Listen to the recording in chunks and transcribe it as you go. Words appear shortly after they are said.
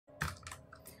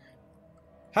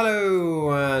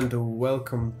Hello and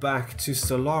welcome back to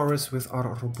Stellaris with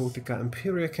our Robotica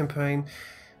Imperia campaign.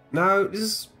 Now, this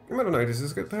is, you might not know, this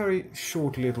is a very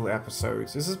short little episode.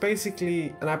 This is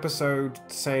basically an episode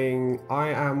saying I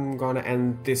am gonna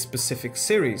end this specific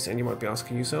series, and you might be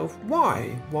asking yourself, why?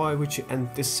 Why would you end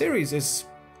this series? Is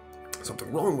something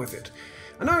wrong with it?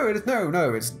 And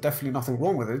no, it's definitely nothing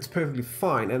wrong with it. It's perfectly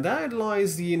fine, and that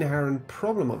lies the inherent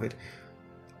problem of it.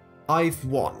 I've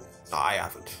won. I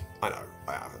haven't. I know,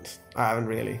 I haven't. I haven't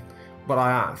really. But I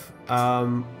have.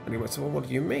 And you might say, well, what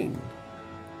do you mean?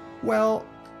 Well,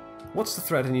 what's the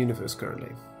threat in the universe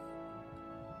currently?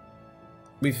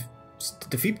 We've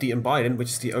defeated the Imperia, which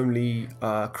is the only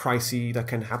crisis that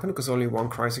can happen, because only one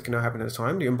crisis can now happen at a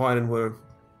time. The Imperia were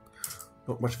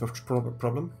not much of a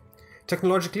problem.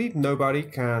 Technologically, nobody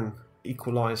can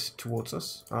equalize towards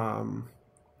us.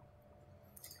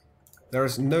 There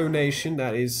is no nation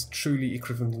that is truly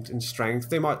equivalent in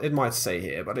strength. It might say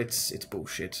here, but it's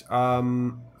bullshit.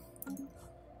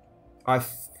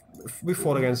 We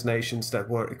fought against nations that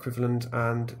were equivalent,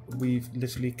 and we've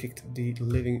literally kicked the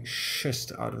living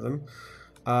shit out of them.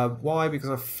 Why? Because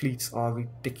our fleets are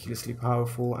ridiculously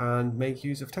powerful and make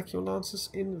use of tachyon lances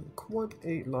in quite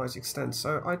a large extent.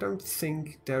 So I don't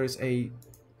think there is a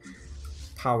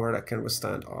power that can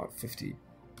withstand our 50.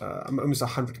 Almost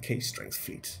 100k strength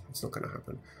fleet. It's not going to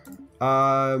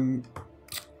happen.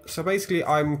 So basically,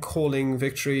 I'm calling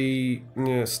victory,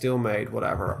 stalemate,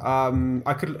 whatever.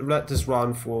 I could let this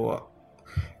run for,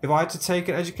 if I had to take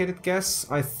an educated guess,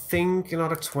 I think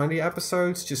another 20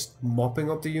 episodes, just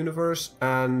mopping up the universe.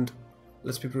 And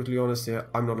let's be brutally honest here,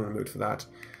 I'm not in the mood for that.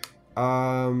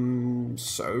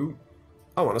 So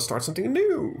I want to start something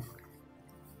new,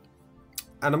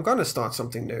 and I'm gonna start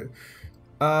something new.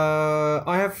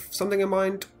 I have something in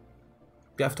mind.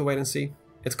 You have to wait and see.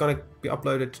 It's gonna be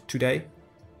uploaded today.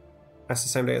 That's the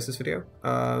same day as this video.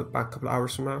 Back a couple of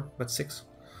hours from now, about 6.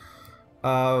 It's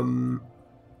gonna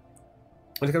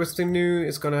be something new.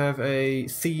 It's gonna have a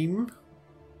theme,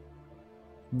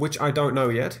 which I don't know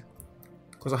yet,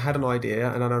 because I had an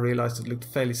idea and then I realized it looked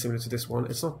fairly similar to this one.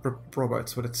 It's not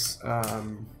robots, but it's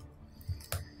gonna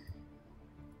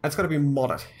be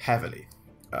modded heavily.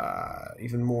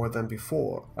 Even more than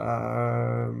before.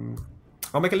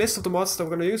 I'll make a list of the mods that we're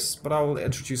going to use, but I'll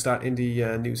introduce that in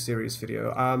the new series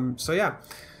video. So yeah,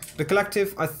 the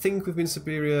collective, I think we've been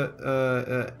superior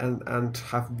and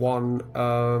have won.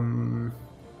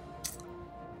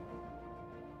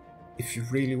 If you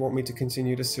really want me to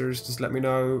continue this series, just let me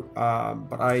know.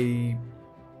 But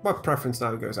my preference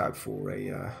now goes out for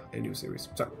a new series.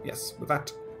 So yes, with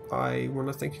that, I want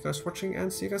to thank you guys for watching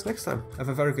and see you guys next time. Have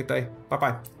a very good day.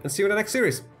 Bye-bye. And see you in the next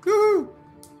series. Woo!